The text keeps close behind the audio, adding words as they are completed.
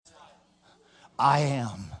I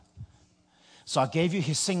am. So I gave you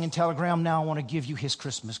his singing telegram. Now I want to give you his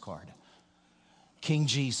Christmas card. King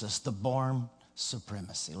Jesus, the born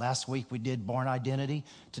supremacy. Last week we did born identity.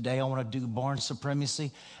 Today I want to do born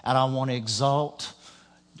supremacy. And I want to exalt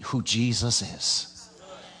who Jesus is.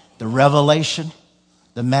 The revelation,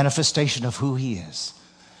 the manifestation of who he is.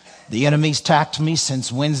 The enemy's attacked me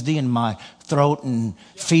since Wednesday in my throat and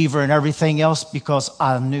fever and everything else because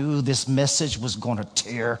I knew this message was going to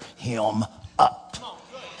tear him up.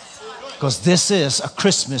 Because this is a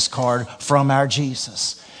Christmas card from our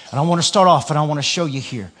Jesus. And I want to start off and I want to show you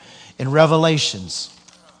here. In Revelations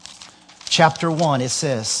chapter 1 it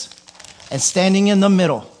says, and standing in the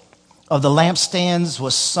middle of the lampstands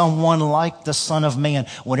was someone like the Son of Man.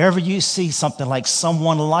 Whenever you see something like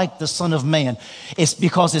someone like the Son of Man, it's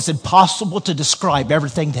because it's impossible to describe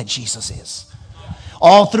everything that Jesus is.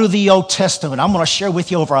 All through the Old Testament, I'm going to share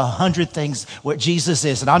with you over 100 things what Jesus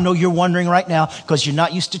is. And I know you're wondering right now because you're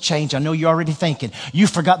not used to change. I know you're already thinking, you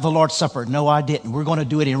forgot the Lord's Supper. No, I didn't. We're going to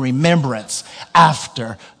do it in remembrance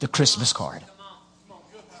after the Christmas card.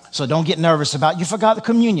 So don't get nervous about, you forgot the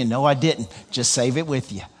communion. No, I didn't. Just save it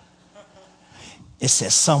with you. It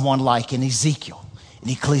says someone like in Ezekiel, in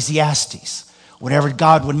Ecclesiastes. Whenever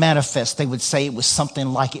God would manifest, they would say it was something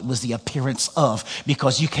like it was the appearance of,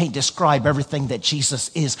 because you can't describe everything that Jesus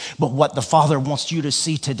is. But what the Father wants you to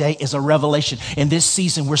see today is a revelation. In this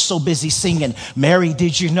season, we're so busy singing, Mary,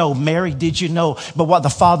 did you know? Mary, did you know? But what the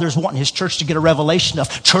Father's wanting his church to get a revelation of,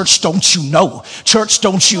 church, don't you know? Church,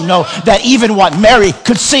 don't you know that even what Mary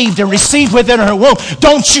conceived and received within her womb,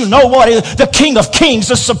 don't you know what the King of Kings,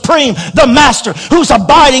 the Supreme, the Master, who's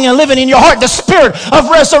abiding and living in your heart, the Spirit of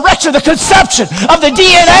resurrection, the conception of the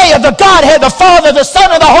DNA of the Godhead, the Father, the Son,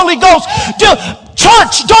 and the Holy Ghost.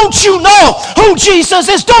 Church, don't you know who Jesus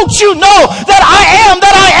is? Don't you know that I am,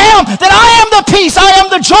 that I am the peace, I am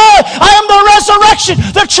the joy, I am the resurrection?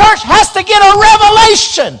 The church has to get a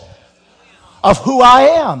revelation of who I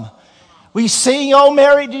am. We sing, oh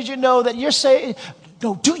Mary, did you know that you're saying,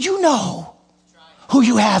 no, do you know who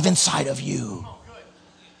you have inside of you?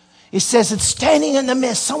 It says it's standing in the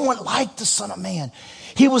midst, someone like the Son of Man.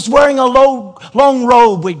 He was wearing a long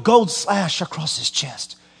robe with gold slash across his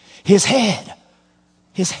chest. His head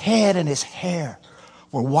and his hair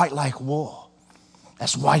were white like wool,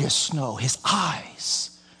 as white as snow. His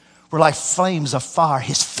eyes were like flames of fire.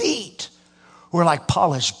 His feet were like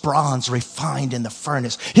polished bronze refined in the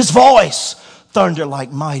furnace. His voice thundered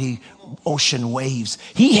like mighty ocean waves.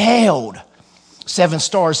 He held 7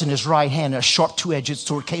 stars in his right hand, and a sharp 2-edged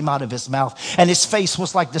sword came out of his mouth, and his face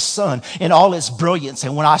was like the sun in all its brilliance.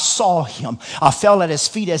 And when I saw him, I fell at his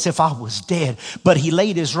feet as if I was dead. But he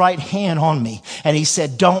laid his right hand on me, and he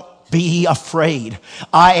said, don't be afraid.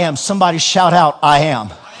 I am. Somebody shout out, I am.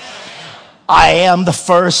 I am the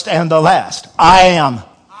first and the last. I am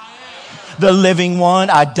the living one.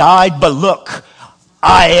 I died, but look,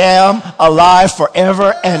 I am alive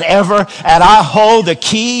forever and ever, and I hold the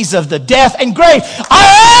keys of the death and grave.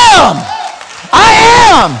 I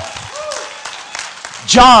am.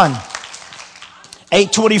 John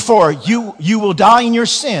 8:24, you will die in your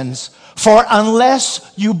sins, for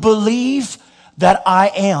unless you believe that I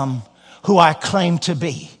am who I claim to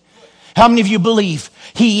be. How many of you believe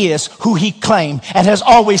he is who he claimed and has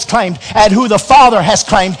always claimed, and who the Father has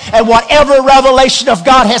claimed, and whatever revelation of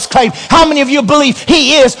God has claimed? How many of you believe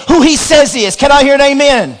he is who he says he is? Can I hear an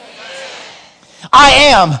amen? I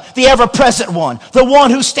am the ever-present one, the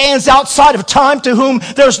one who stands outside of time, to whom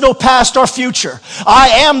there's no past or future. I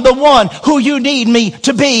am the one who you need me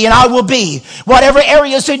to be, and I will be. Whatever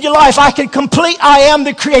areas in your life I can complete, I am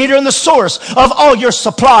the creator and the source of all your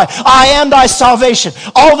supply. I am thy salvation.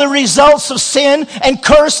 All the results of sin and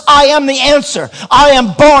curse, I am the answer. I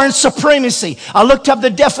am born supremacy. I looked up the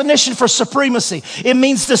definition for supremacy. It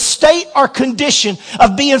means the state or condition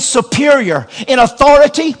of being superior in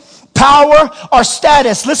authority, power, or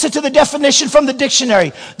status. Listen to the definition from the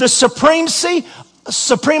dictionary. The supremacy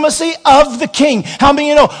of the king. How many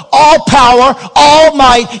of you know all power, all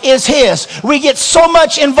might is his? We get so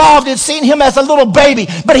much involved in seeing him as a little baby,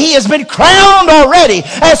 but he has been crowned already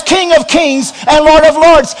as King of Kings and Lord of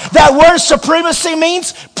Lords. That word supremacy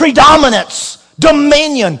means predominance,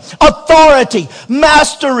 dominion, authority,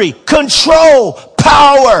 mastery, control,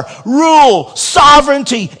 power, rule,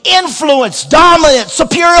 sovereignty, influence, dominance,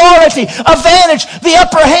 superiority, advantage, the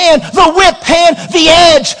upper hand, the whip hand, the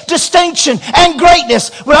edge, distinction, and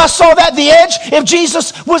greatness. When I saw that, the edge, if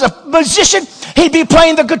Jesus was a musician, he'd be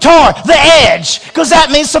playing the guitar, the edge, because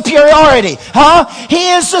that means superiority.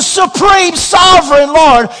 He is the supreme sovereign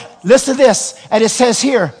Lord. Listen to this, and it says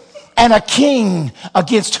here, and a king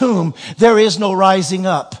against whom there is no rising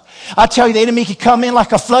up. I tell you, the enemy can come in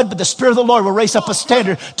like a flood, but the Spirit of the Lord will raise up a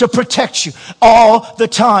standard to protect you all the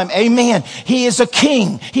time. Amen. He is a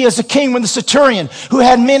king. He is a king. When the centurion who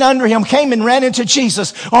had men under him came and ran into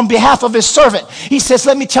Jesus on behalf of his servant, he says,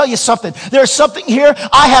 let me tell you something. There's something here.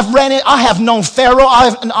 I have known Pharaoh.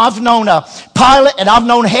 I've known Pilate, and I've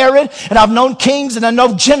known Herod, and I've known kings, and I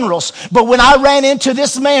know generals. But when I ran into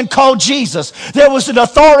this man called Jesus, there was an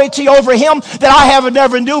authority over him that I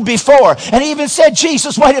never knew before. And he even said,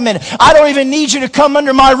 Jesus, wait a minute. I don't even need you to come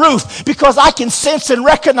under my roof, because I can sense and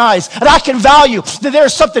recognize and I can value that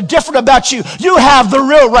there's something different about you. You have the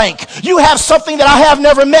real rank. You have something that I have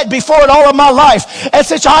never met before in all of my life. And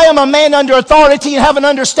since I am a man under authority and have an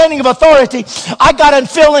understanding of authority, I got a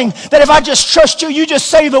feeling that if I just trust you, you just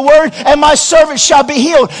say the word and my servant shall be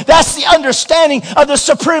healed. That's the understanding of the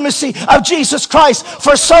supremacy of Jesus Christ.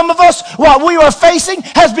 For some of us, what we are facing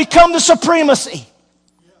has become the supremacy.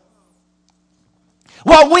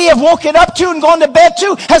 What we have woken up to and gone to bed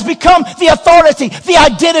to has become the authority, the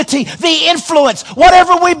identity, the influence.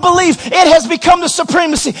 Whatever we believe, it has become the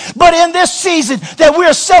supremacy. But in this season that we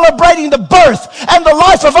are celebrating the birth and the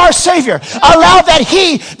life of our Savior, allow that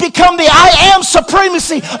He become the I am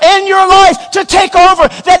supremacy in your life to take over.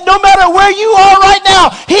 That no matter where you are right now,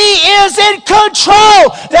 He is in control.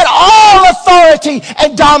 That all authority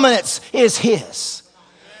and dominance is His.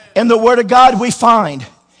 In the Word of God we find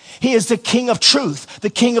He is the King of truth, the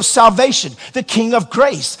King of salvation, the King of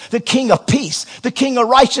grace, the King of peace, the King of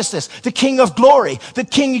righteousness, the King of glory, the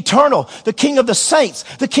King eternal, the King of the saints,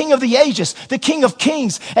 the King of the ages, the King of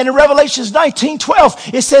kings. And in Revelation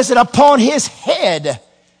 19:12, it says that upon His head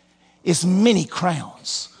is many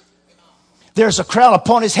crowns. There's a crown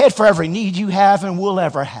upon His head for every need you have and will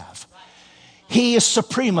ever have. He is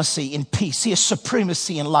supremacy in peace. He is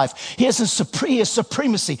supremacy in life. He is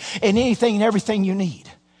supremacy in anything and everything you need.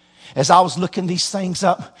 As I was looking these things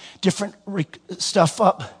up, different stuff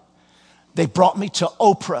up, they brought me to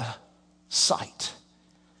Oprah site.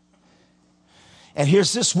 And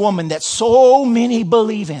here's this woman that so many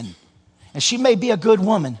believe in. And she may be a good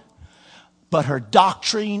woman, but her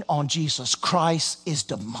doctrine on Jesus Christ is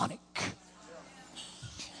demonic.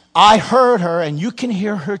 I heard her, and you can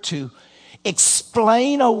hear her too,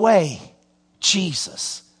 explain away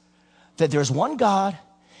Jesus. That there's one God,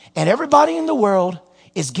 and everybody in the world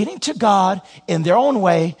is getting to God in their own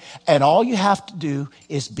way, and all you have to do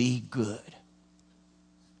is be good.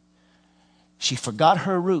 She forgot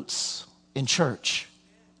her roots in church.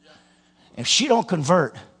 If she don't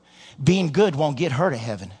convert, being good won't get her to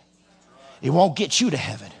heaven. It won't get you to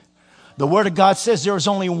heaven. The Word of God says there is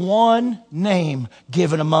only one name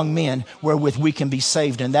given among men wherewith we can be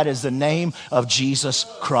saved, and that is the name of Jesus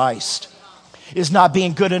Christ. It's not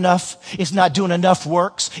being good enough. It's not doing enough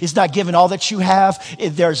works. It's not giving all that you have.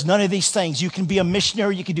 There's none of these things. You can be a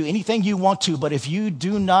missionary. You can do anything you want to. But if you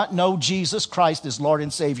do not know Jesus Christ as Lord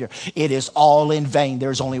and Savior, it is all in vain.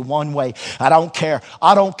 There's only one way. I don't care.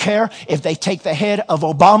 I don't care if they take the head of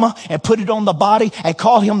Obama and put it on the body and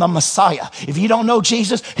call him the Messiah. If you don't know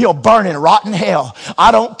Jesus, he'll burn in rotten hell.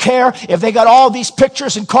 I don't care if they got all these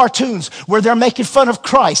pictures and cartoons where they're making fun of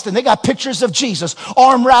Christ and they got pictures of Jesus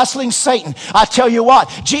arm wrestling Satan. I tell you what,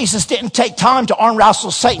 Jesus didn't take time to arm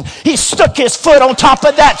wrestle Satan. He stuck his foot on top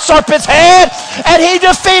of that serpent's head and he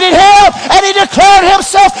defeated him and he declared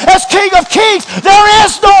himself as King of Kings. There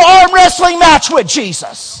is no arm wrestling match with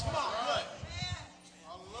Jesus.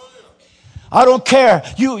 I don't care.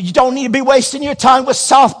 You don't need to be wasting your time with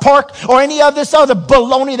South Park or any of this other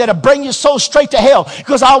baloney that'll bring your soul straight to hell.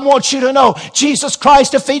 Because I want you to know Jesus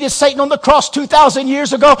Christ defeated Satan on the cross 2,000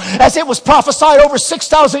 years ago as it was prophesied over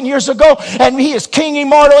 6,000 years ago. And he is King,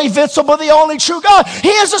 immortal, invincible, the only true God. He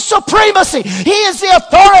is the supremacy. He is the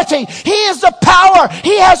authority. He is the power.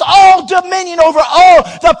 He has all dominion over all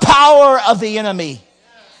the power of the enemy.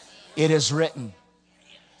 It is written.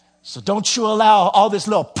 So don't you allow all this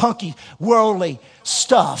little punky, worldly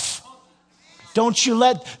stuff. Don't you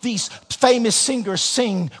let these famous singers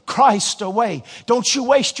sing Christ away. Don't you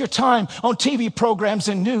waste your time on TV programs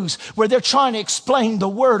and news where they're trying to explain the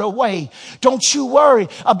word away. Don't you worry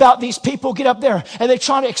about these people get up there and they're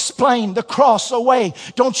trying to explain the cross away.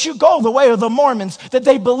 Don't you go the way of the Mormons that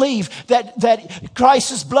they believe that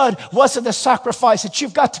Christ's blood wasn't the sacrifice, that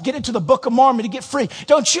you've got to get into the Book of Mormon to get free.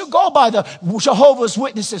 Don't you go by the Jehovah's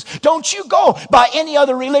Witnesses. Don't you go by any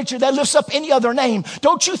other religion that lifts up any other name.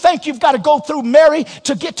 Don't you think you've got to go through Mary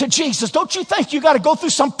to get to Jesus. Don't you think you got to go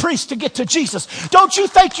through some priest to get to Jesus. Don't you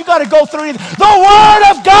think you got to go through either. The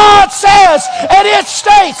Word of God says, and it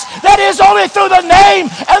states, that it is only through the name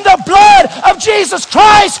and the blood of Jesus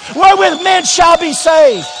Christ wherewith men shall be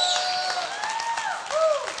saved.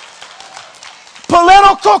 Put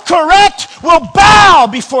political correct will bow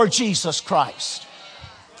before Jesus Christ.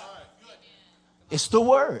 It's the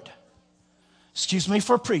word. Excuse me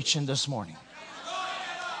for preaching this morning.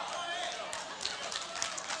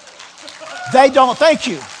 They don't. Thank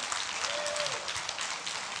you.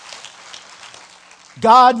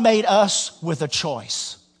 God made us with a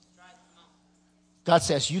choice. God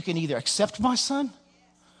says, you can either accept my son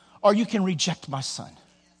or you can reject my son.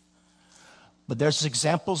 But there's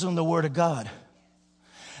examples in the Word of God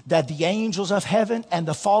that the angels of heaven and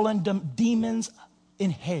the fallen demons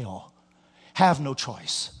in hell have no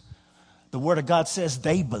choice. The Word of God says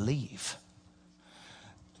they believe.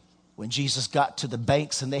 When Jesus got to the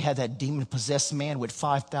banks and they had that demon-possessed man with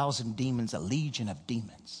 5,000 demons, a legion of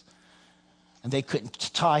demons, and they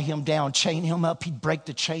couldn't tie him down, chain him up, he'd break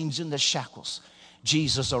the chains and the shackles.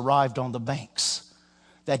 Jesus arrived on the banks.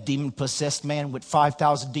 That demon-possessed man with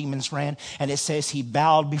 5,000 demons ran, and it says he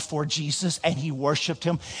bowed before Jesus and he worshiped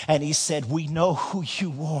him, and he said, we know who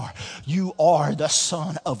you are. You are the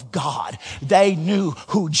Son of God. They knew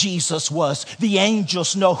who Jesus was. The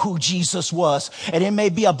angels know who Jesus was. And it may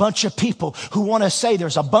be a bunch of people who want to say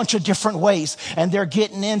there's a bunch of different ways, and they're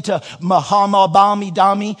getting into Muhammad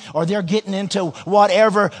Dami, or they're getting into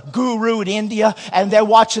whatever guru in India, and they're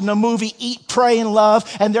watching the movie Eat, Pray, and Love,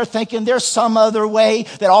 and they're thinking there's some other way,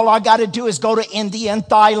 that all I got to do is go to India and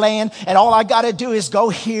Thailand, and all I got to do is go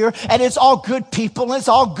here, and it's all good people, and it's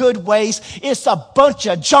all good ways. It's a bunch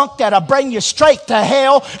of junk that'll bring you straight to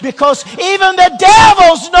hell, because even the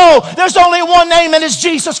devils know there's only one name, and it's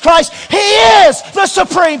Jesus Christ. He is the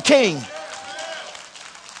Supreme King.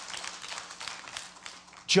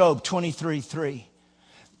 Job 23:3.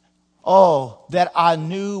 Oh, that I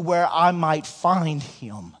knew where I might find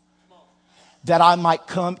him, that I might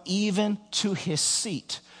come even to his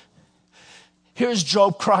seat. Here's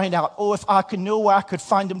Job crying out, oh, if I could know where I could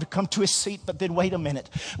find him to come to his seat. But then wait a minute.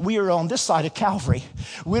 We are on this side of Calvary.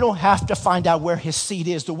 We don't have to find out where his seat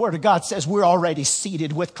is. The Word of God says we're already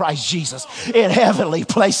seated with Christ Jesus in heavenly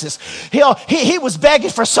places. He was begging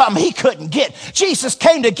for something he couldn't get. Jesus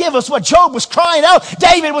came to give us what Job was crying out.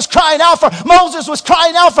 David was crying out for. Moses was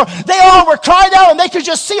crying out for. They all were crying out, and they could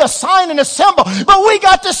just see a sign and a symbol. But we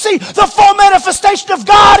got to see the full manifestation of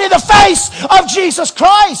God in the face of Jesus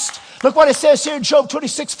Christ. Look what it says here in Job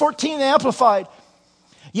 26:14, Amplified.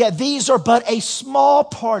 Yet these are but a small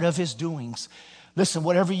part of his doings. Listen,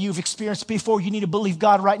 whatever you've experienced before, you need to believe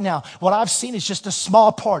God right now. What I've seen is just a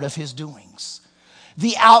small part of his doings.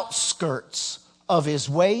 The outskirts of his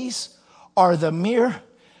ways are the mere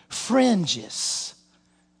fringes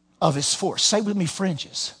of his force. Say with me,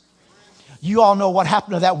 fringes. You all know what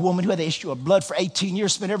happened to that woman who had the issue of blood for 18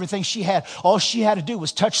 years, spent everything she had. All she had to do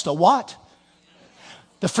was touch the what?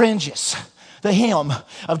 The fringes, the hem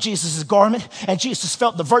of Jesus' garment, and Jesus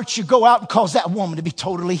felt the virtue go out and cause that woman to be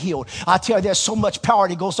totally healed. I tell you, there's so much power.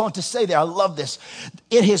 And he goes on to say there, I love this.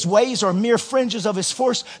 In his ways are mere fringes of his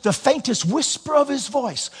force, the faintest whisper of his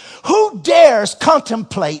voice. Who dares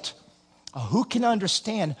contemplate, or who can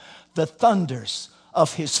understand the thunders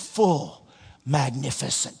of his full,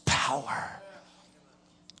 magnificent power?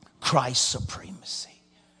 Christ's supremacy.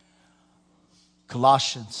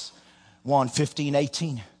 Colossians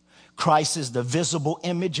 1:15-18. Christ is the visible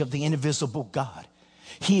image of the invisible God.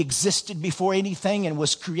 He existed before anything and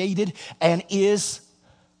was created and is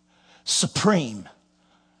supreme.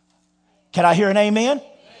 Can I hear an amen?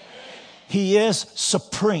 Amen. He is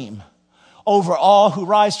supreme over all who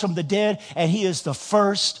rise from the dead, and he is the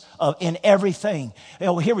first in everything.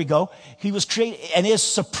 Oh, here we go. He was created and is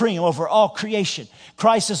supreme over all creation.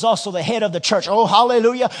 Christ is also the head of the church. Oh,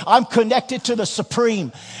 hallelujah. I'm connected to the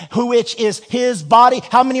supreme, which is his body.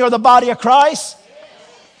 How many are the body of Christ?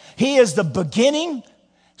 He is the beginning,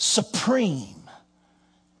 supreme,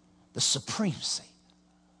 the supremacy,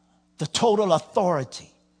 the total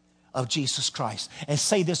authority of Jesus Christ. And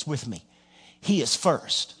say this with me. He is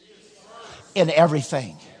first in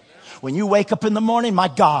everything. When you wake up in the morning, my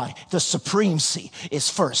God, the supremacy is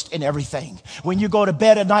first in everything. When you go to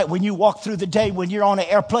bed at night, when you walk through the day, when you're on an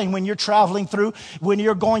airplane, when you're traveling through, when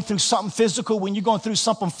you're going through something physical, when you're going through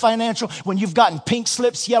something financial, when you've gotten pink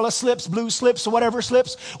slips, yellow slips, blue slips, or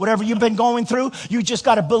whatever you've been going through, you just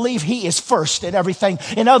got to believe he is first in everything.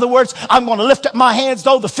 In other words, I'm going to lift up my hands,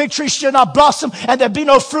 though the fig tree should not blossom and there be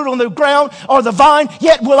no fruit on the ground or the vine,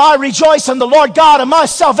 yet will I rejoice in the Lord God of my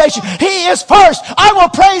salvation. He is first. I will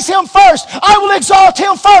praise him first. I will exalt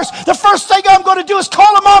him first. The first thing I'm going to do is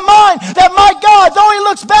call in my mind that my God, though he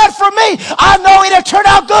looks bad for me, I know it'll turn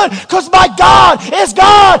out good because my God is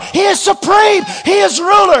God. He is supreme. He is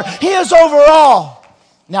ruler. He is over all.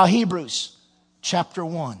 Now Hebrews chapter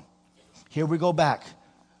 1. Here we go back.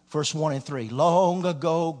 Verse 1 and 3. Long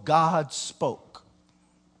ago, God spoke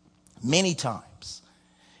many times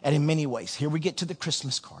and in many ways. Here we get to the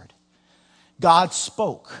Christmas card. God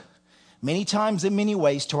spoke many times in many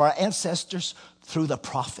ways to our ancestors through the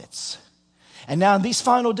prophets. And now in these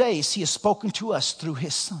final days, he has spoken to us through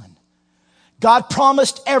his Son. God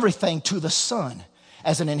promised everything to the Son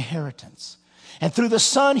as an inheritance. And through the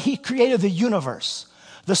Son, he created the universe.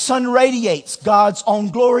 The Son radiates God's own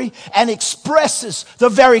glory and expresses the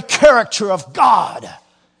very character of God.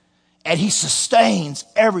 And he sustains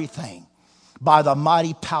everything by the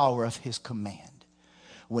mighty power of his command.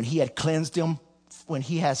 When he has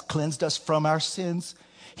cleansed us from our sins,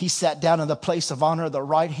 he sat down in the place of honor at the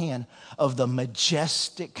right hand of the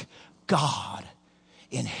majestic God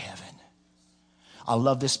in heaven. I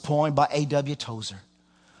love this poem by A.W. Tozer.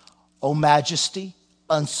 O majesty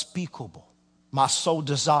unspeakable, my soul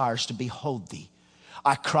desires to behold thee.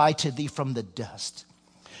 I cry to thee from the dust.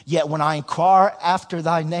 Yet when I inquire after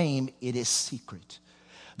thy name, it is secret.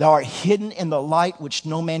 Thou art hidden in the light which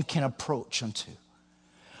no man can approach unto.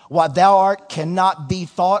 What thou art cannot be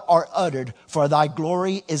thought or uttered, for thy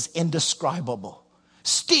glory is indescribable.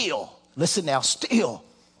 Still, listen now, still,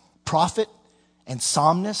 prophet and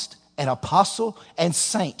psalmist and apostle and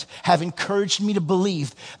saint have encouraged me to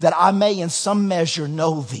believe that I may in some measure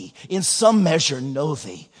know thee. In some measure know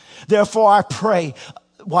thee. Therefore I pray,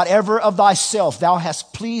 whatever of thyself thou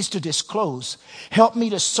hast pleased to disclose, help me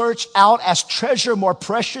to search out as treasure more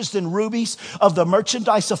precious than rubies of the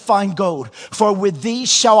merchandise of fine gold. For with thee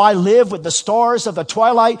shall I live with the stars of the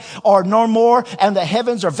twilight are no more, and the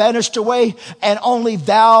heavens are vanished away, and only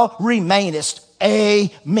thou remainest.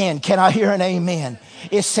 Amen. Can I hear an amen?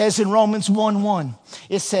 It says in Romans 1:1,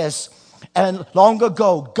 it says, and long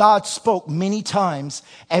ago, God spoke many times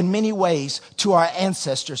and many ways to our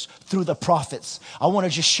ancestors through the prophets. I want to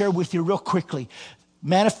just share with you real quickly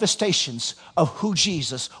manifestations of who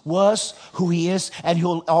Jesus was, who he is, and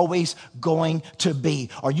who'll always going to be.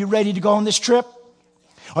 Are you ready to go on this trip?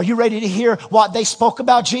 Are you ready to hear what they spoke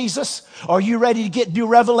about Jesus? Are you ready to get new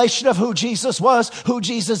revelation of who Jesus was, who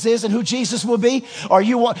Jesus is, and who Jesus will be?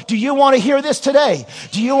 Do you want to hear this today?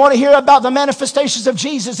 Do you want to hear about the manifestations of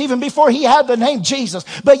Jesus even before he had the name Jesus,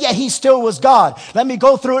 but yet he still was God? Let me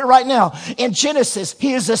go through it right now. In Genesis,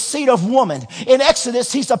 he is a seed of woman. In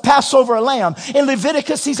Exodus, he's a Passover lamb. In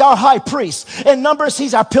Leviticus, he's our high priest. In Numbers,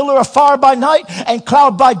 he's our pillar of fire by night and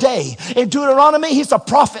cloud by day. In Deuteronomy, he's a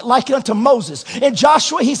prophet like unto Moses. In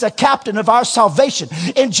Joshua, he's a captain of our salvation.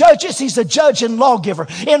 In Judges, he's a judge and lawgiver.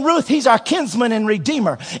 In Ruth, he's our kinsman and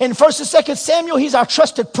redeemer. In 1st and 2nd Samuel, he's our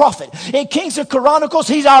trusted prophet. In Kings and Chronicles,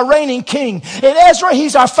 he's our reigning king. In Ezra,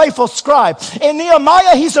 he's our faithful scribe. In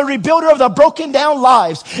Nehemiah, he's a rebuilder of the broken down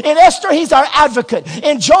lives. In Esther, he's our advocate.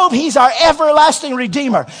 In Job, he's our everlasting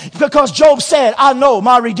redeemer, because Job said, I know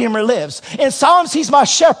my redeemer lives. In Psalms, he's my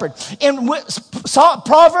shepherd. In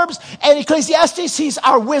Proverbs and Ecclesiastes, he's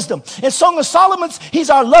our wisdom. In Song of Solomon, he's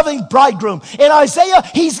our loving bridegroom. In Isaiah,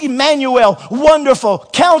 he's Emmanuel, wonderful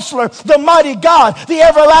Counselor, the mighty God, the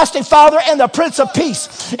everlasting Father, and the Prince of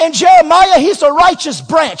Peace. In Jeremiah, he's a righteous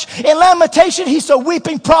branch. In Lamentation, he's a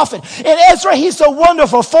weeping prophet. In Ezra, he's a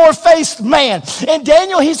wonderful four-faced man. In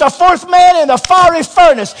Daniel, he's a fourth man in the fiery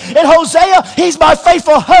furnace. In Hosea, he's my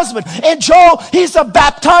faithful husband. In Joel, he's a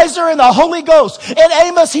baptizer in the Holy Ghost. In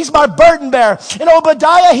Amos, he's my burden bearer. In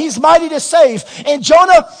Obadiah, he's mighty to save. In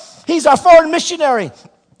Jonah, he's our foreign missionary.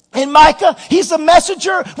 In Micah, he's a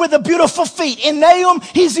messenger with the beautiful feet. In Nahum,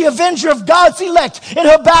 he's the avenger of God's elect. In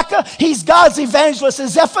Habakkuk, he's God's evangelist. In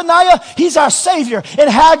Zephaniah, he's our savior. In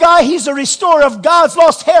Haggai, he's the restorer of God's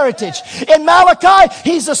lost heritage. In Malachi,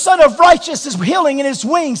 he's the son of righteousness, healing in his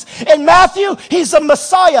wings. In Matthew, he's the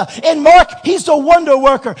Messiah. In Mark, he's the wonder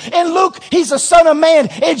worker. In Luke, he's the son of man.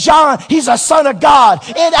 In John, he's the son of God.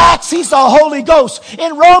 In Acts, he's the Holy Ghost.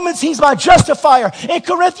 In Romans, he's my justifier. In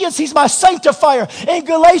Corinthians, he's my sanctifier. In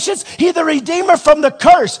Galatians, he's the redeemer from the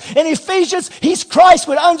curse. In Ephesians, he's Christ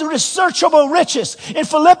with unsearchable riches. In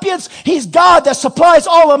Philippians, he's God that supplies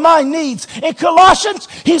all of my needs. In Colossians,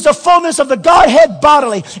 he's the fullness of the Godhead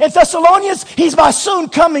bodily. In Thessalonians, he's my soon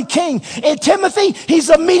coming king. In Timothy, he's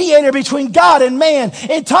a mediator between God and man.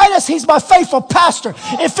 In Titus, he's my faithful pastor.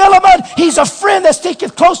 In Philemon, he's a friend that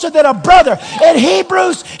sticketh closer than a brother. In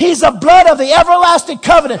Hebrews, he's the blood of the everlasting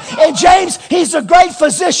covenant. In James, he's a great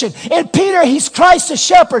physician. In Peter, he's Christ the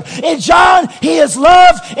shepherd. In John, he is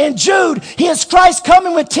love. In Jude, he is Christ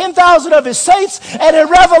coming with 10,000 of his saints. And in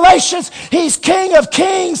Revelations, he's King of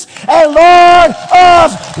kings and Lord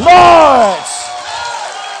of lords.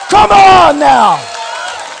 Come on now.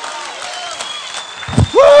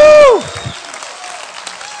 Woo!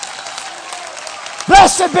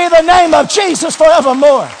 Blessed be the name of Jesus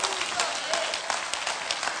forevermore.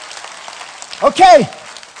 Okay.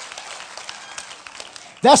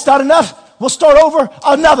 That's not enough. We'll start over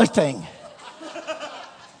another thing.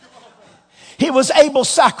 He was Abel's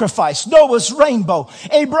sacrifice, Noah's rainbow,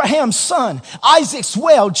 Abraham's son, Isaac's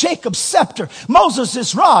well, Jacob's scepter,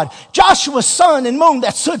 Moses' rod, Joshua's sun and moon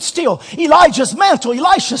that stood still, Elijah's mantle,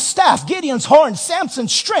 Elisha's staff, Gideon's horn,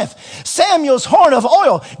 Samson's strength, Samuel's horn of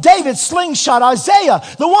oil, David's slingshot, Isaiah,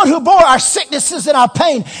 the one who bore our sicknesses and our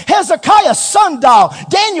pain, Hezekiah's sundial,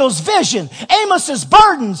 Daniel's vision, Amos's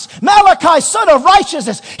burdens, Malachi, son of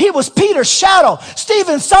righteousness. He was Peter's shadow,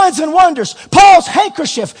 Stephen's signs and wonders, Paul's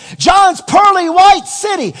handkerchief, John's pearl white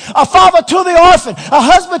city, a father to the orphan, a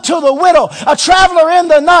husband to the widow, a traveler in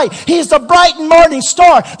the night. He's the bright and morning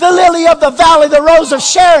star, the lily of the valley, the rose of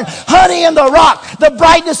Sharon, honey in the rock, the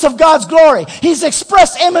brightness of God's glory. He's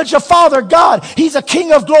express image of Father God. He's a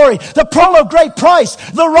King of glory, the pearl of great price,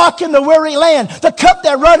 the rock in the weary land, the cup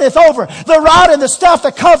that runneth over, the rod and the staff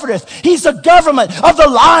that comforteth. He's the government of the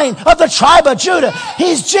line of the tribe of Judah.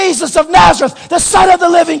 He's Jesus of Nazareth, the Son of the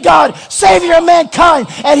living God, Savior of mankind,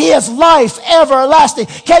 and He is life everlasting.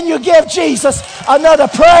 Can you give Jesus another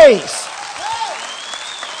praise?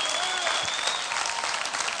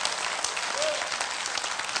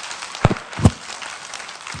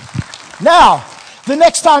 Now, the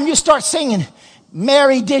next time you start singing,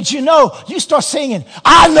 Mary, did you know? You start singing,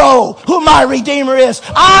 I know who my Redeemer is.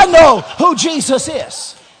 I know who Jesus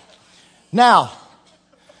is. Now,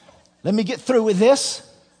 let me get through with this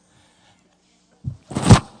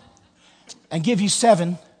and give you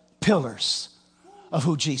 7 pillars of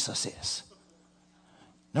who Jesus is.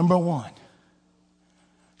 Number 1.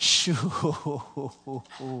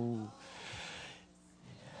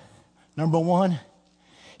 Number 1,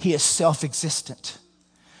 He is self-existent.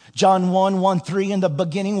 John 1:1-3, in the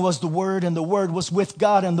beginning was the Word, and the Word was with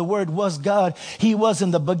God, and the Word was God. He was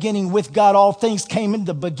in the beginning with God. All things came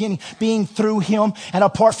into beginning, being through Him, and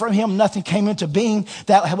apart from Him, nothing came into being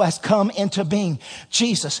that has come into being.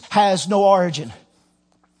 Jesus has no origin.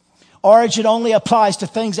 Origin only applies to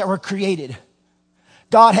things that were created.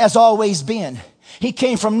 God has always been. He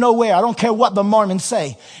came from nowhere. I don't care what the Mormons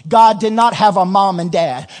say. God did not have a mom and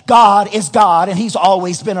dad. God is God, and He's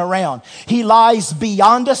always been around. He lies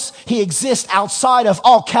beyond us. He exists outside of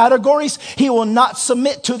all categories. He will not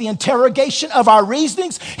submit to the interrogation of our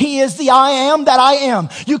reasonings. He is the I am that I am.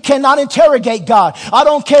 You cannot interrogate God. I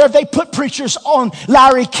don't care if they put preachers on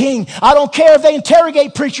Larry King. I don't care if they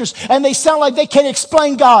interrogate preachers and they sound like they can't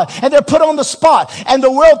explain God, and they're put on the spot and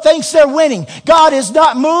the world thinks they're winning. God is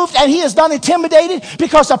not moved, and He is not intimidated,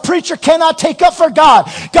 because a preacher cannot take up for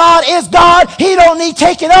God. God is God. He don't need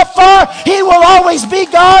taken up for. He will always be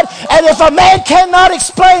God. And if a man cannot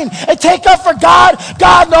explain and take up for God,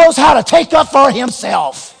 God knows how to take up for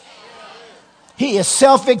Himself. He is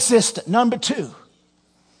self-existent. Number 2,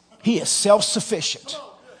 He is self-sufficient.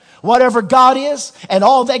 Whatever God is and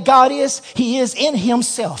all that God is, He is in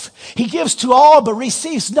Himself. He gives to all but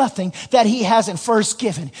receives nothing that He hasn't first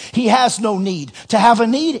given. He has no need. To have a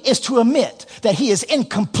need is to admit that He is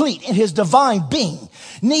incomplete in His divine being.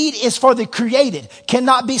 Need is for the created,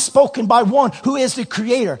 cannot be spoken by one who is the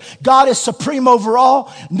creator. God is supreme over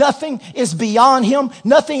all. Nothing is beyond Him.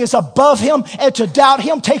 Nothing is above Him. And to doubt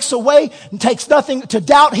Him takes nothing. To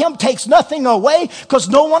doubt Him takes nothing away, because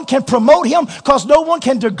no one can promote Him, because no one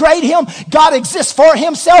can degrade Him. God exists for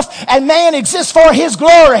Himself, and man exists for His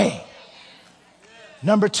glory.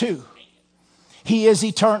 Number 2, He is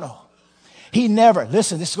eternal. He never,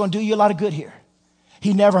 listen, this is going to do you a lot of good here.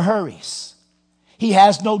 He never hurries. He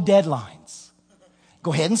has no deadlines.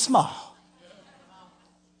 Go ahead and smile.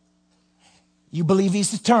 You believe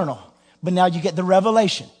He's eternal, but now you get the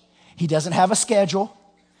revelation. He doesn't have a schedule.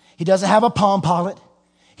 He doesn't have a Palm Pilot.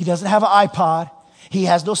 He doesn't have an iPod. He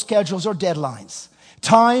has no schedules or deadlines.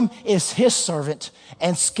 Time is His servant,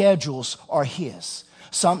 and schedules are His.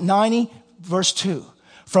 Psalm 90, verse 2.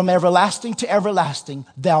 From everlasting to everlasting,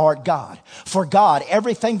 Thou art God. For God,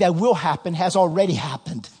 everything that will happen has already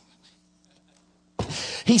happened.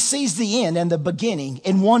 He sees the end and the beginning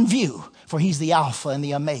in one view, for He's the Alpha and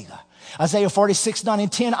the Omega. Isaiah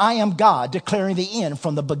 46:9-10, I am God, declaring the end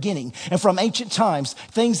from the beginning, and from ancient times,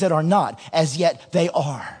 things that are not as yet they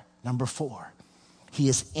are. Number 4, He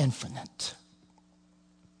is infinite.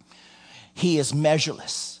 He is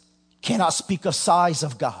measureless. Cannot speak of size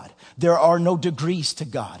of God. There are no degrees to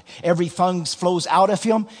God. Everything flows out of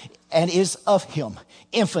Him and is of him,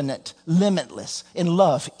 infinite, limitless, in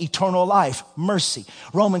love, eternal life, mercy.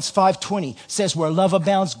 Romans 5:20 says where love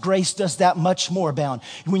abounds, grace does that much more abound.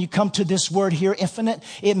 When you come to this word here, infinite,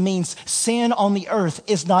 it means sin on the earth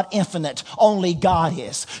is not infinite. Only God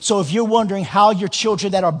is. So if you're wondering how your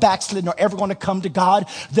children that are backslidden are ever going to come to God,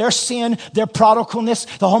 their sin, their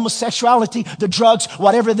prodigalness, the homosexuality, the drugs,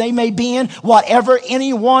 whatever they may be in, whatever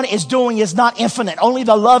anyone is doing is not infinite. Only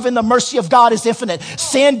the love and the mercy of God is infinite.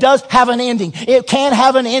 Sin does have an ending. It can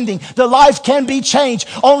have an ending. The life can be changed.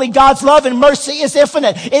 Only God's love and mercy is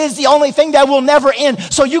infinite. It is the only thing that will never end.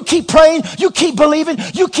 So you keep praying, you keep believing,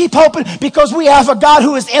 you keep hoping, because we have a God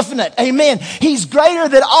who is infinite. Amen. He's greater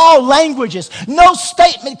than all languages. No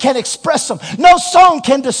statement can express him. No song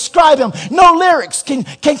can describe him. No lyrics can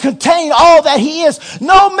contain all that he is.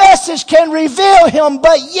 No message can reveal him,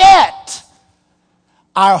 but yet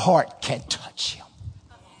our heart can touch him.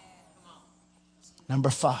 Number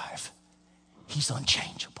 5, he's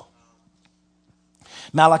unchangeable.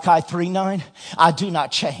 Malachi 3:9, I do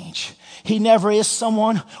not change. He never is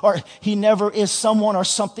someone or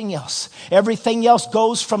something else. Everything else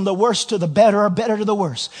goes from the worst to the better or better to the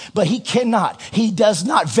worst. But he cannot. He does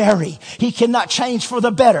not vary. He cannot change for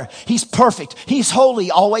the better. He's perfect. He's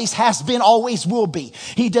holy. Always has been, always will be.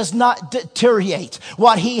 He does not deteriorate.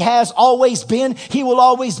 What he has always been, he will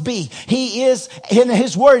always be. He is, and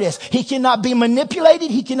his word is, he cannot be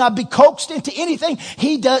manipulated. He cannot be coaxed into anything.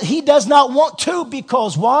 He does not want to,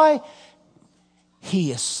 because why?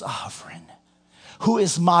 He is sovereign. Who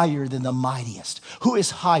is mightier than the mightiest? Who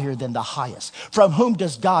is higher than the highest? From whom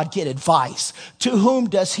does God get advice? To whom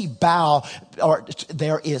does he bow? Or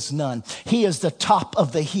there is none. He is the top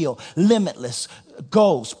of the hill, limitless,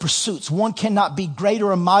 goals, pursuits. One cannot be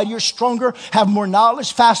greater or mightier, stronger, have more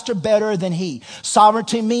knowledge, faster, better than he.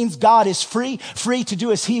 Sovereignty means God is free to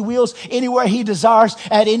do as he wills, anywhere he desires,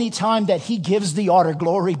 at any time that he gives the order.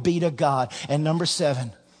 Glory be to God. And number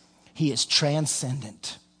 7, he is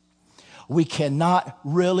transcendent. We cannot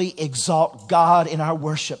really exalt God in our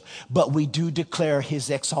worship, but we do declare his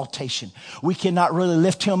exaltation. We cannot really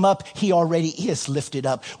lift him up. He already is lifted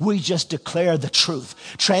up. We just declare the truth.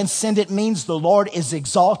 Transcendent means the Lord is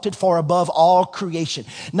exalted far above all creation,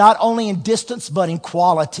 not only in distance, but in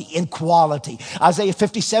quality, Isaiah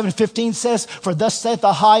 57:15 says, for thus saith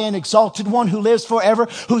the high and exalted one who lives forever,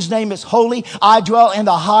 whose name is holy. I dwell in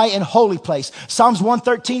the high and holy place. Psalms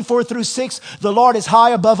 113:4-6, the Lord is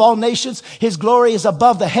high above all nations. His glory is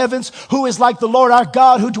above the heavens. Who is like the Lord our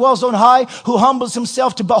God, who dwells on high, who humbles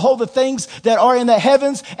himself to behold the things that are in the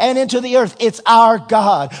heavens and into the earth. It's our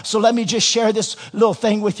God. So let me just share this little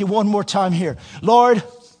thing with you one more time here. Lord,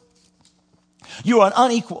 you are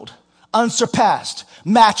unequaled, unsurpassed,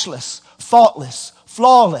 matchless, faultless,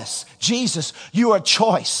 flawless. Jesus, you are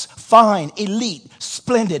choice, fine, elite,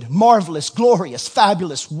 splendid, marvelous, glorious,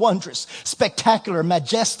 fabulous, wondrous, spectacular,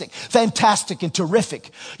 majestic, fantastic, and terrific.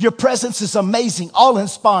 Your presence is amazing,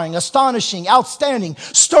 awe-inspiring, astonishing, outstanding,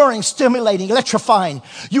 stirring, stimulating, electrifying.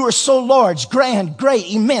 You are so large, grand,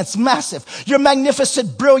 great, immense, massive. You're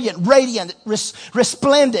magnificent, brilliant, radiant,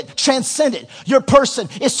 resplendent, transcendent. Your person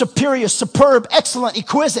is superior, superb, excellent,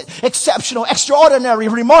 exquisite, exceptional, extraordinary,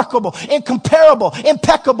 remarkable, incomparable,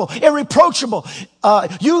 impeccable, irreproachable.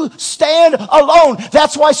 You stand alone.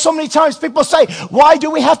 That's why so many times people say, why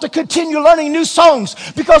do we have to continue learning new songs?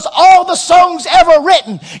 Because all the songs ever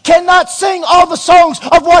written cannot sing all the songs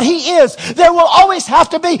of what he is. There will always have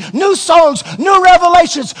to be new songs, new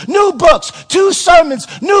revelations, new books, new sermons,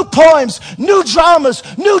 new poems, new dramas,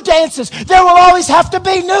 new dances. There will always have to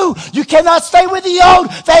be new. You cannot stay with the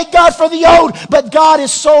old. Thank God for the old. But God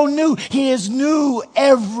is so new. He is new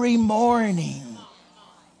every morning.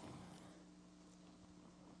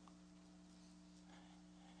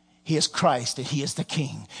 He is Christ and he is the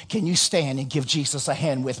King. Can you stand and give Jesus a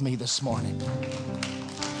hand with me this morning?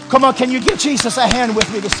 Come on, can you give Jesus a hand with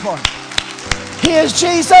me this morning? He is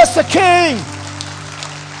Jesus the King.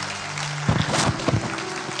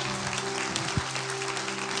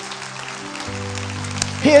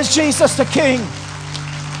 He is Jesus the King.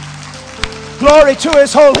 Glory to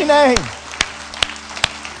his holy name.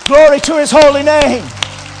 Glory to his holy name.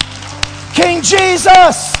 King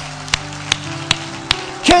Jesus.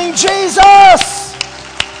 King Jesus.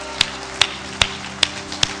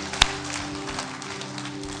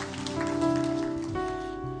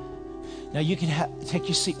 Now you can take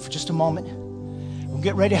your seat for just a moment. We'll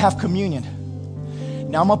get ready to have communion.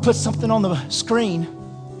 Now I'm going to put something on the screen.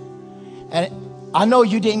 And I know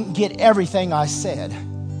you didn't get everything I said.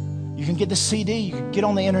 You can get the CD. You can get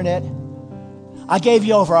on the internet. I gave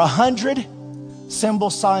you over 100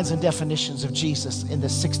 symbols, signs, and definitions of Jesus in the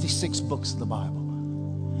 66 books of the Bible.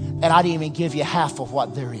 and I didn't even give you half of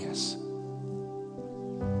what there is.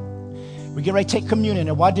 We get ready to take communion,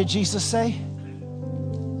 and what did Jesus say?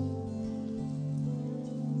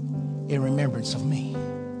 In remembrance of me.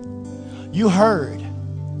 You heard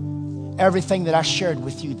everything that I shared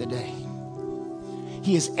with you today.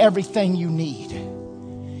 He is everything you need.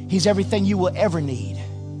 He's everything you will ever need.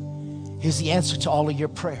 He's the answer to all of your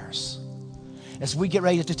prayers. As we get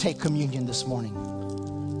ready to take communion this morning,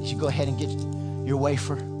 you go ahead and get your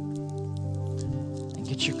wafer and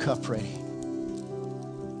get your cup ready.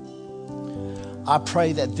 I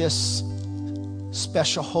pray that this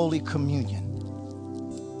special Holy Communion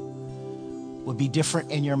will be different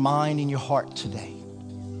in your mind and your heart today.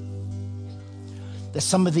 That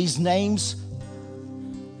some of these names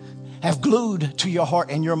have glued to your heart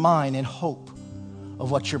and your mind in hope of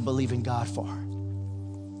what you're believing God for.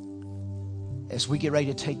 As we get ready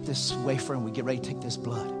to take this wafer and we get ready to take this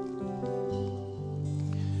blood,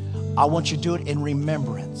 I want you to do it in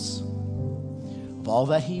remembrance of all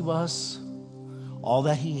that He was, all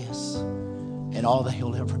that He is, and all that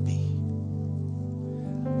He'll ever be.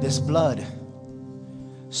 This blood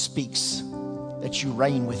speaks that you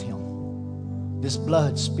reign with Him. This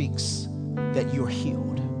blood speaks that you're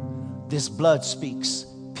healed. This blood speaks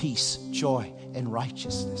peace, joy, and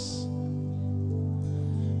righteousness.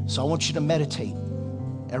 So I want you to meditate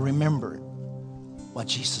and remember what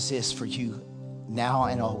Jesus is for you now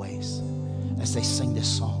and always as they sing this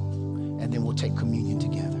song. And then we'll take communion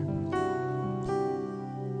together.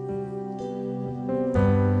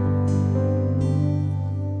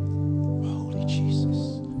 Holy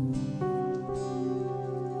Jesus.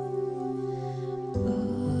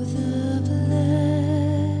 Oh, the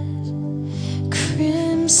blood,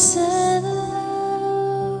 crimson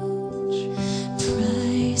loud,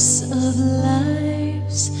 price of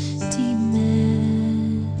life's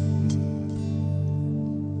demand,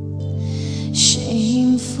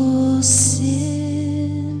 shameful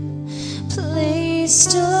sin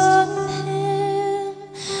placed on Him,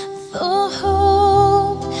 the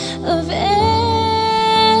hope of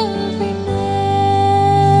every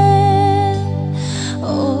man.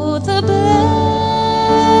 Oh, the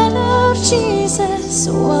blood of Jesus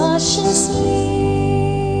washes me.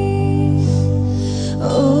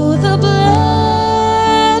 Oh, the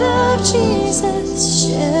blood of Jesus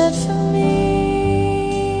shed for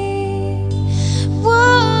me.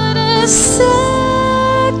 What a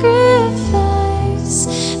sacrifice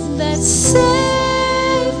that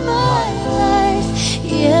saved my life.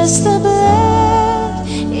 Yes, the blood,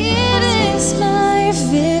 it is my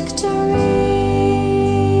victory.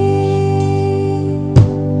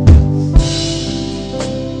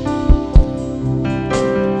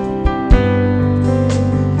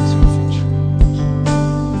 It's your victory.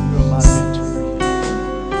 You're my victory.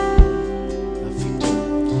 My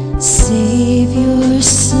victory. Savior,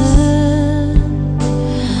 Son,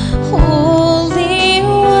 Holy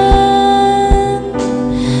One,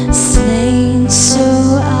 slain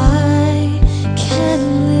so I can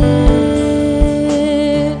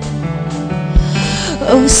live.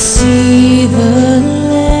 Oh, see the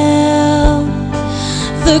Lamb,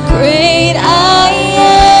 the great I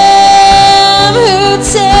am, who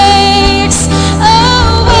takes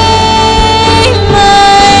away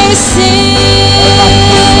my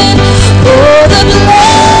sin. Oh, the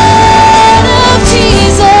blood of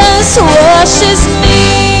Jesus washes me.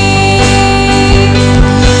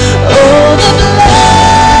 Oh, the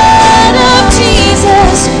blood of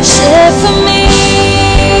Jesus shed for me.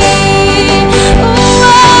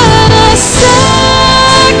 What a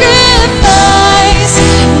sacrifice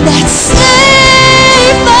that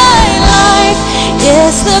saved my life.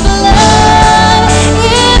 Yes, the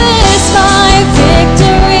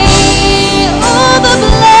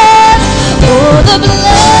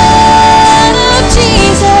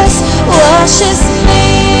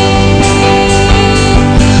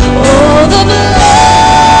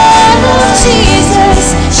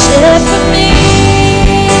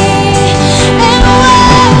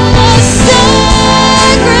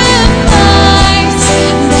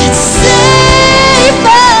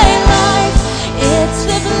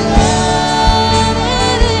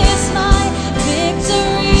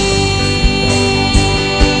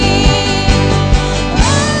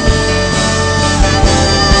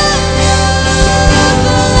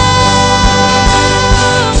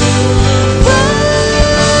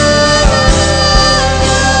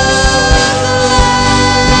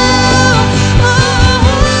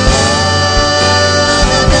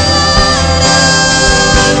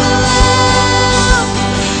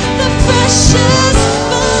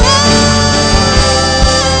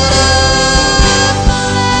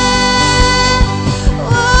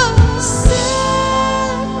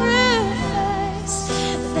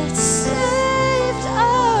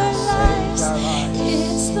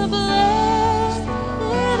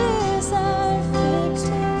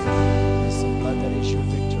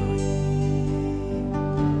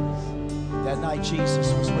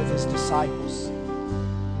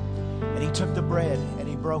he took the bread and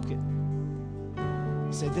he broke it.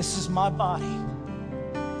 He said, this is my body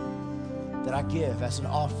that I give as an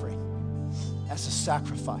offering, as a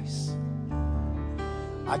sacrifice.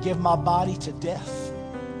 I give my body to death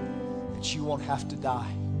that you won't have to die.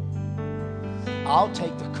 I'll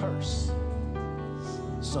take the curse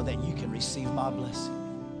so that you can receive my blessing.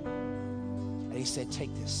 And he said,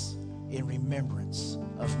 take this in remembrance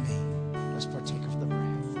of me. Let's partake of the bread.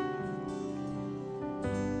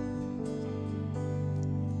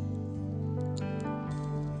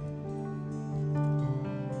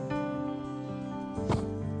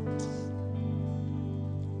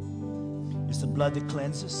 It's the blood that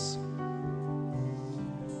cleanses.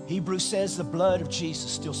 Hebrews says the blood of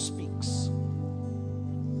Jesus still speaks.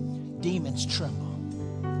 Demons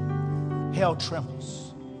tremble. Hell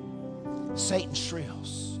trembles. Satan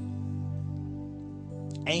shrills.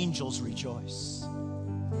 Angels rejoice.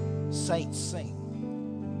 Saints sing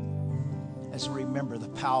as we remember the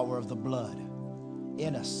power of the blood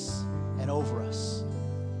in us and over us.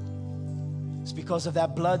 It's because of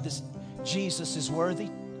that blood that Jesus is worthy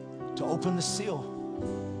to open the seal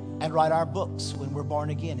and write our books when we're born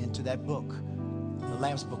again into that book, the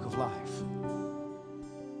Lamb's Book of Life.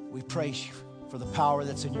 We praise you for the power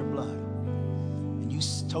that's in your blood. And you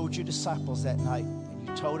told your disciples that night, and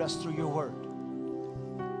you told us through your word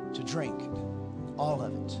to drink all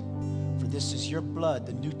of it. For this is your blood,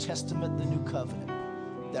 the New Testament, the New Covenant,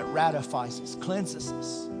 that ratifies us, cleanses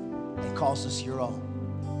us, and calls us your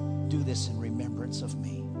own. Do this in remembrance of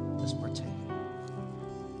me. Let's partake.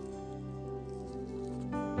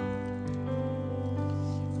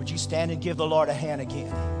 Would you stand and give the Lord a hand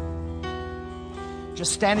again?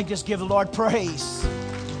 Just stand and just give the Lord praise.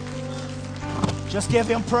 Just give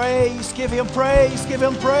him praise, give him praise, give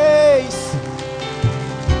him praise.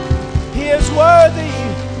 He is worthy.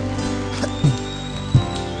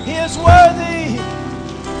 He is worthy.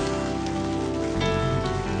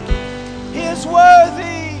 He is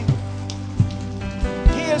worthy.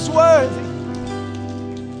 He is worthy.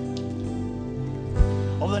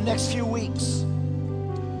 Over the next few weeks,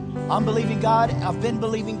 I'm believing God. I've been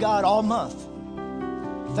believing God all month.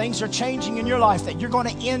 Things are changing in your life that you're going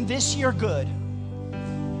to end this year good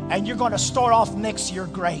and you're going to start off next year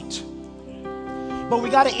great. But we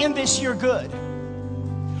got to end this year good.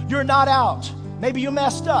 You're not out. Maybe you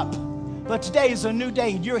messed up, but today is a new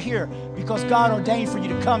day and you're here because God ordained for you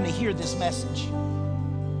to come to hear this message.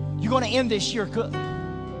 You're going to end this year good.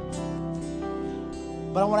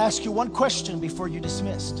 But I want to ask you one question before you're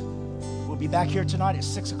dismissed. We'll be back here tonight at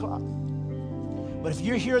 6 o'clock. But if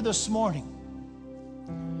you're here this morning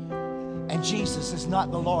and Jesus is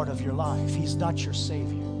not the Lord of your life, he's not your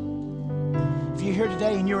Savior. If you're here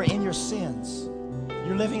today and you're in your sins,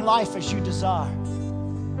 you're living life as you desire.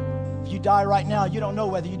 If you die right now, you don't know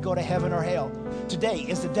whether you'd go to heaven or hell. Today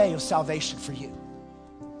is the day of salvation for you.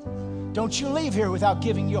 Don't you leave here without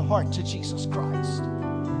giving your heart to Jesus Christ.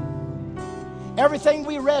 Everything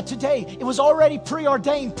we read today, it was already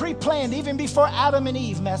preordained, pre-planned, even before Adam and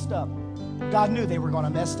Eve messed up. God knew they were going to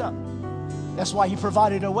mess up. That's why he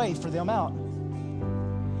provided a way for them out.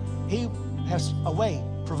 He has a way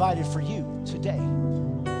provided for you today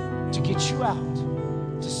to get you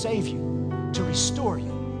out, to save you, to restore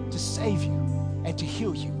you, to save you, and to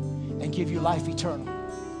heal you, and give you life eternal.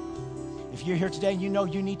 If you're here today and you know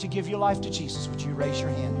you need to give your life to Jesus, would you raise your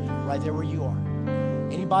hand right there where you are?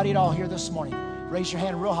 Anybody at all here this morning? Raise your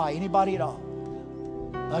hand real high. Anybody at all?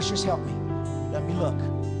 Ushers, help me. Let me look.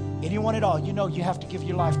 Anyone at all, you know you have to give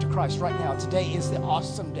your life to Christ right now. Today is the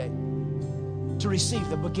awesome day to receive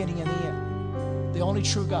the beginning and the end. The only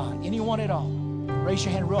true God. Anyone at all? Raise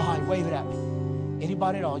your hand real high. Wave it at me.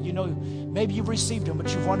 Anybody at all? You know, maybe you've received him,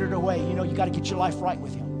 but you've wandered away. You know you got to get your life right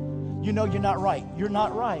with him. You know you're not right. You're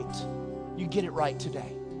not right. You get it right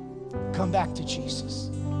today. Come back to Jesus.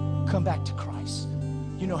 Come back to Christ.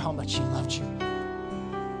 You know how much he loved you.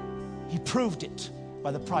 He proved it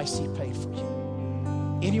by the price he paid for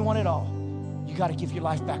you. Anyone at all, you got to give your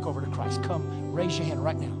life back over to Christ. Come, raise your hand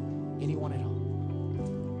right now. Anyone at all?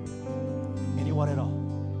 Anyone at all?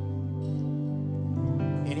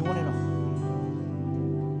 Anyone at all?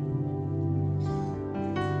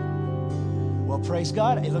 Well, praise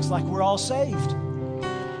God. It looks like we're all saved.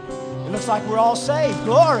 It looks like we're all saved.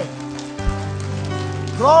 Glory.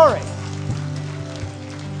 Glory.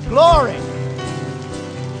 Glory.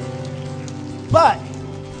 But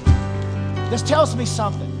this tells me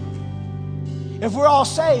something. If we're all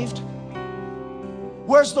saved,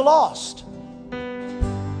 where's the lost?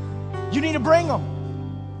 You need to bring them.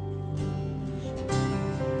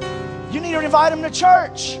 You need to invite them to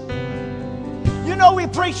church. You know we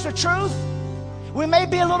preach the truth. We may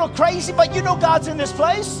be a little crazy, but you know God's in this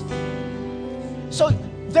place. So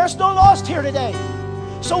there's no lost here today.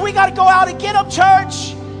 So we got to go out and get them,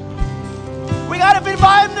 church. We got to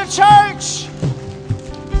invite them to church.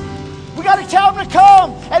 We got to tell them to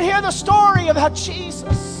come and hear the story about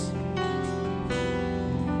Jesus.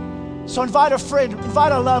 So invite a friend,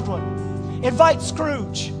 invite a loved one, invite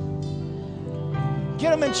Scrooge.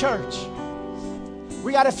 Get them in church.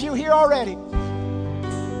 We got a few here already.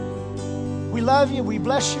 We love you. We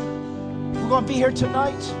bless you. We're going to be here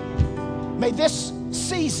tonight. May this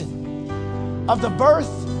season of the birth,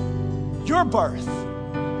 your birth,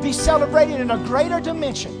 be celebrated in a greater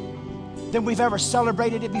dimension than we've ever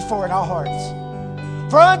celebrated it before in our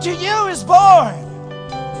hearts. For unto you is born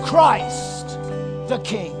Christ the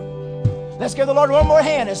King. Let's give the Lord one more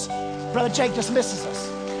hand as Brother Jake dismisses us.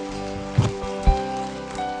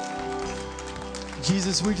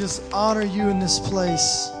 Jesus, we just honor you in this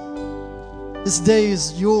place. This day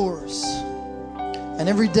is yours. And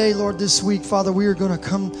every day, Lord, this week, Father, we are going to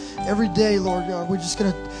come every day, Lord God. We're just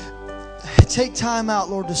going to take time out,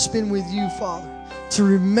 Lord, to spend with you, Father, to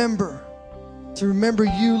remember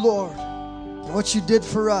you, Lord, and what you did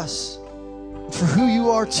for us, for who you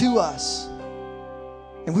are to us.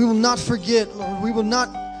 And we will not forget, Lord, we will not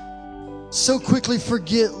so quickly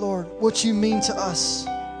forget, Lord, what you mean to us,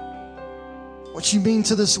 what you mean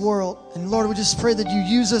to this world. And Lord, we just pray that you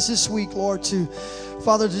use us this week, Lord, to,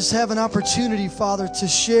 Father, just have an opportunity, Father, to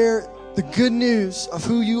share the good news of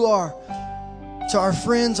who you are to our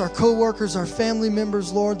friends, our co-workers, our family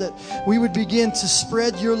members, Lord, that we would begin to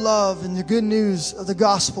spread your love and the good news of the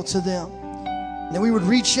gospel to them. And that we would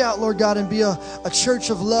reach out, Lord God, and be a church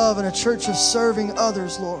of love and a church of serving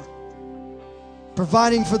others, Lord.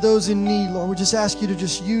 Providing for those in need, Lord. We just ask you to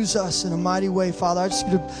just use us in a mighty way, Father. I just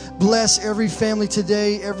ask you to bless every family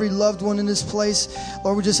today, every loved one in this place.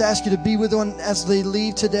 Lord, we just ask you to be with them as they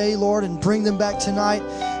leave today, Lord, and bring them back tonight.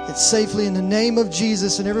 It's safely in the name of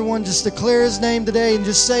Jesus. And everyone just declare his name today and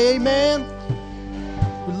just say amen.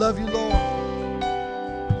 We love you, Lord.